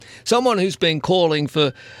someone who's been calling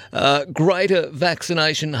for greater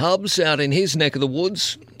vaccination hubs out in his neck of the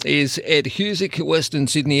woods is Ed Husic, Western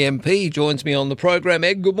Sydney MP. He joins me on the program.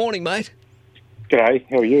 Ed, good morning, mate. G'day,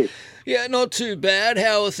 how are you? Yeah, not too bad.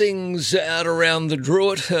 How are things out around the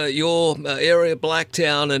Druitt, your area,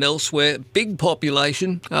 Blacktown and elsewhere? Big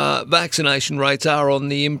population. Vaccination rates are on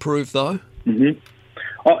the improve, though. Mm-hmm.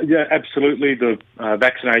 Oh, yeah, absolutely. The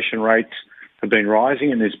vaccination rates have been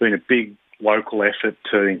rising, and there's been a big local effort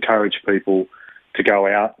to encourage people to go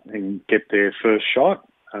out and get their first shot.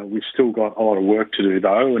 We've still got a lot of work to do,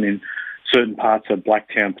 though, and in certain parts of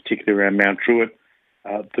Blacktown, particularly around Mount Druitt,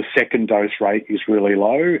 the second dose rate is really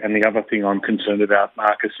low. And the other thing I'm concerned about,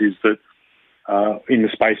 Marcus, is that in the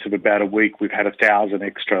space of about a week, we've had 1,000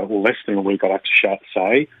 extra, or less than a week, I'd have to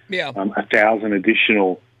say, 1,000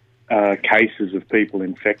 additional cases of people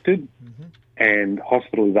infected. Mm-hmm. And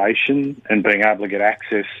hospitalisation and being able to get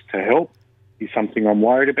access to help is something I'm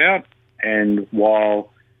worried about. And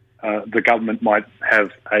while the government might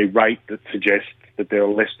have a rate that suggests that there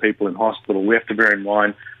are less people in hospital, we have to bear in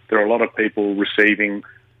mind there are a lot of people receiving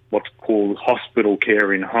what's called hospital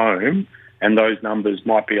care in home, and those numbers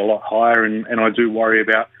might be a lot higher, and I do worry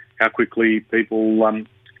about how quickly people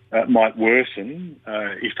might worsen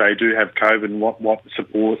if they do have COVID, and what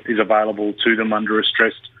support is available to them under a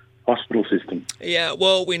stressed hospital system. Yeah,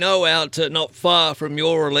 well, we know out not far from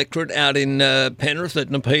your electorate, out in Penrith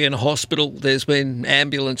at Nepean Hospital, there's been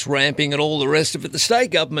ambulance ramping and all the rest of it. The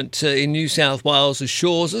state government in New South Wales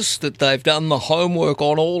assures us that they've done the homework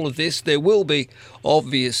on all of this. There will be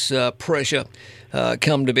obvious pressure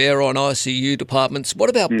come to bear on ICU departments.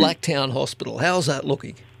 What about Blacktown Hospital? How's that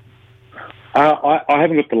looking? I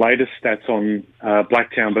haven't got the latest stats on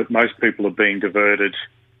Blacktown, but most people are being diverted,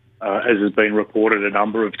 as has been reported a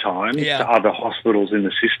number of times, to other hospitals in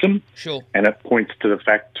the system. Sure. And it points to the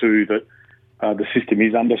fact, too, that the system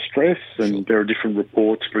is under stress, and there are different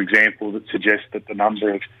reports, for example, that suggest that the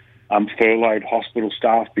number of furloughed hospital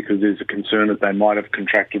staff, because there's a concern that they might have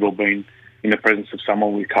contracted or been in the presence of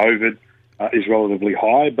someone with COVID, is relatively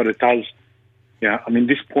high. But it does,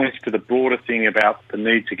 this points to the broader thing about the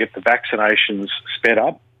need to get the vaccinations sped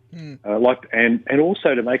up, and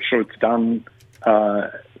also to make sure it's done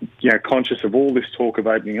conscious of all this talk of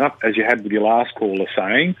opening up, as you had with your last caller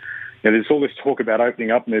saying. There's all this talk about opening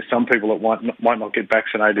up, and there's some people that might not get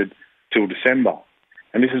vaccinated till December.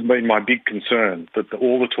 And this has been my big concern, that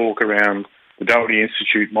all the talk around the Doherty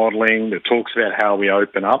Institute modelling, that talks about how we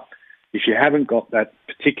open up, if you haven't got that,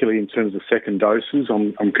 particularly in terms of second doses,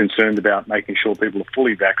 I'm concerned about making sure people are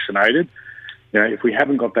fully vaccinated. If we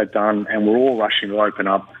haven't got that done and we're all rushing to open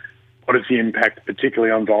up, what is the impact,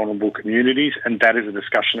 particularly on vulnerable communities? And that is a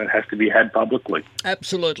discussion that has to be had publicly.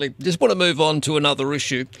 Absolutely. Just want to move on to another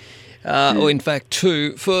issue, or in fact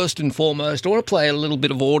two. First and foremost, I want to play a little bit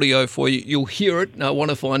of audio for you. You'll hear it, and I want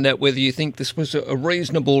to find out whether you think this was a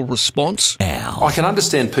reasonable response. I can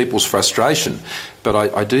understand people's frustration, but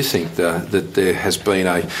I do think that there has been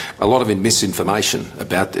a lot of misinformation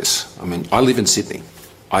about this. I mean, I live in Sydney.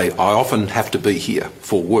 I often have to be here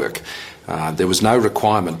for work. There was no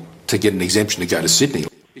requirement to get an exemption to go to Sydney,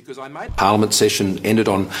 because Parliament session ended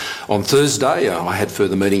on Thursday. I had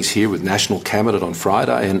further meetings here with National Cabinet on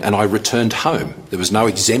Friday, and I returned home. There was no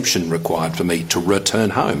exemption required for me to return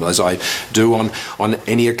home, as I do on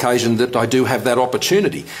any occasion that I do have that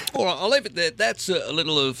opportunity. All right, I'll leave it there. That's a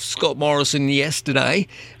little of Scott Morrison yesterday.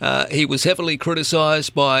 He was heavily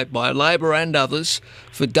criticised by Labor and others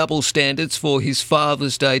for double standards for his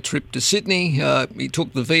Father's Day trip to Sydney. He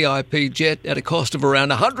took the VIP jet at a cost of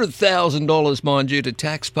around $100,000, mind you, to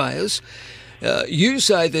taxpayers. You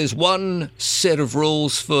say there's one set of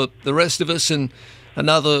rules for the rest of us and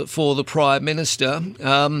another for the Prime Minister.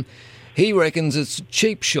 He reckons it's a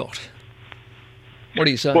cheap shot. What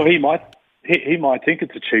do you say? Well, he might think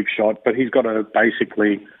it's a cheap shot, but he's got to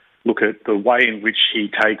basically look at the way in which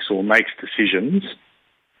he takes or makes decisions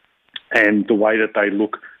and the way that they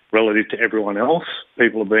look relative to everyone else.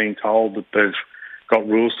 People are being told that they've got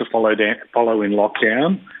rules to follow in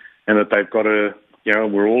lockdown, and that they've got to,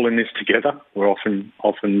 we're all in this together. We're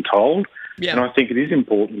often told. Yeah. And I think it is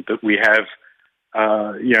important that we have,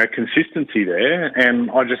 consistency there.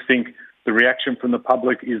 And I just think the reaction from the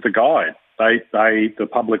public is the guide. The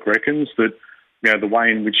public reckons that, the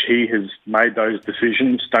way in which he has made those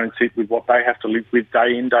decisions don't sit with what they have to live with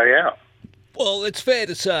day in, day out. Well, it's fair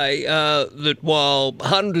to say that while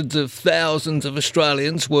hundreds of thousands of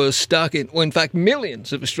Australians were stuck in, well, in fact,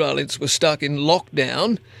 millions of Australians were stuck in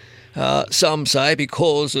lockdown, some say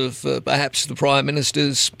because of perhaps the Prime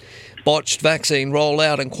Minister's botched vaccine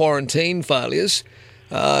rollout and quarantine failures,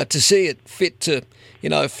 to see it fit to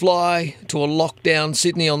fly to a lockdown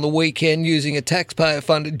Sydney on the weekend using a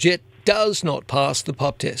taxpayer-funded jet does not pass the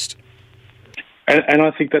pub test. And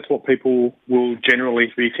I think that's what people will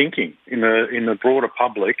generally be thinking in the broader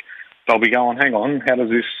public. They'll be going, "Hang on, how does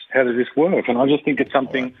this work?" And I just think it's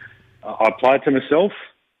something I apply it to myself.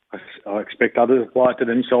 I expect others to apply it to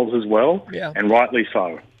themselves as well, and rightly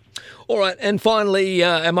so. All right, and finally,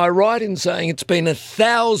 am I right in saying it's been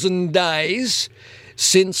 1,000 days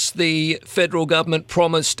since the federal government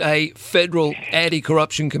promised a federal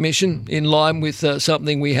anti-corruption commission in line with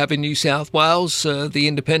something we have in New South Wales, the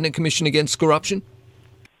Independent Commission Against Corruption?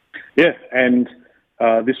 Yeah, and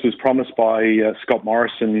this was promised by Scott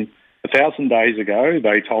Morrison 1,000 days ago.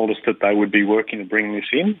 They told us that they would be working to bring this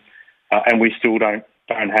in, and we still don't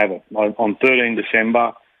have it. On 13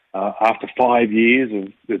 December, after 5 years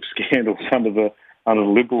of scandals under the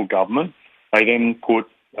Liberal government, they then put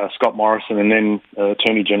Scott Morrison and then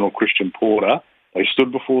Attorney General Christian Porter. They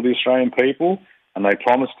stood before the Australian people and they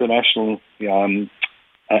promised the National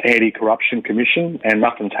Anti-Corruption Commission, and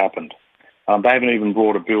nothing's happened. They haven't even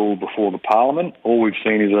brought a bill before the Parliament. All we've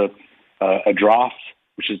seen is a draft,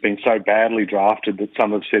 which has been so badly drafted that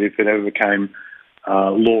some have said if it ever became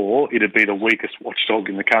law, it'd be the weakest watchdog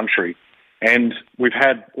in the country. And we've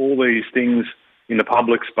had all these things in the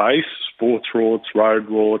public space, sports rorts, road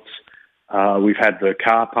rorts. We've had the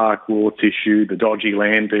car park rorts issue, the dodgy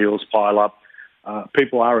land deals pile up.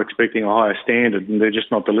 People are expecting a higher standard and they're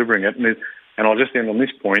just not delivering it. And I'll just end on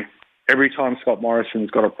this point. Every time Scott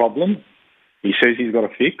Morrison's got a problem, he says he's got a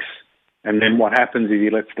fix. And then what happens is he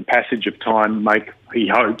lets the passage of time he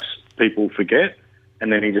hopes people forget,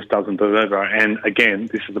 and then he just doesn't deliver. And again,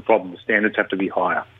 this is the problem. The standards have to be higher.